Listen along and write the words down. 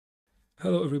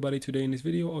Hello everybody, today in this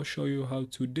video I'll show you how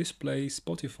to display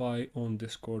Spotify on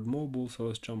Discord mobile, so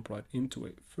let's jump right into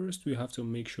it. First we have to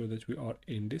make sure that we are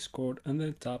in Discord and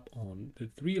then tap on the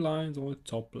three lines on the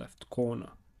top left corner.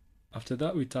 After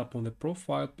that we tap on the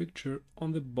profile picture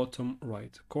on the bottom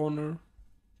right corner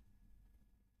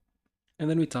and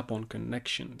then we tap on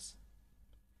connections.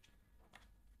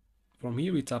 From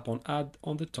here we tap on add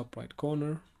on the top right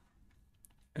corner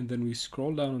and then we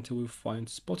scroll down until we find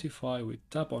Spotify, we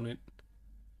tap on it.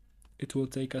 It will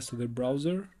take us to the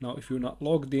browser. Now, if you're not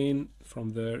logged in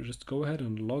from there, just go ahead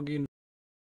and log in.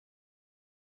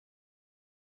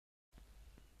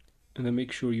 And then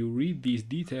make sure you read these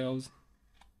details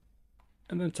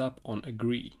and then tap on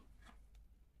agree.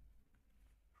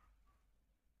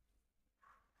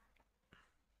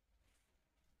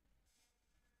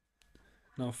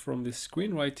 Now from this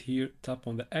screen right here, tap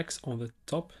on the X on the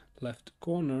top left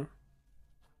corner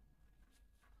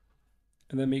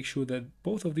and then make sure that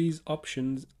both of these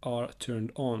options are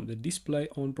turned on, the display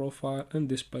on profile and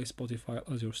display Spotify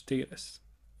as your status.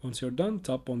 Once you're done,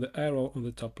 tap on the arrow on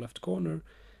the top left corner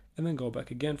and then go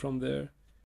back again from there.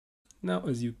 Now,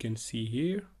 as you can see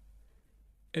here,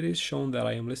 it is shown that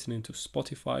I am listening to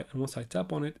Spotify, and once I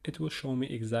tap on it, it will show me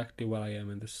exactly where I am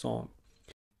in the song.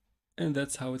 And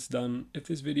that's how it's done. If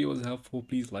this video was helpful,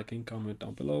 please like and comment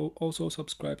down below. Also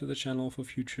subscribe to the channel for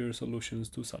future solutions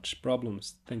to such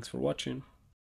problems. Thanks for watching.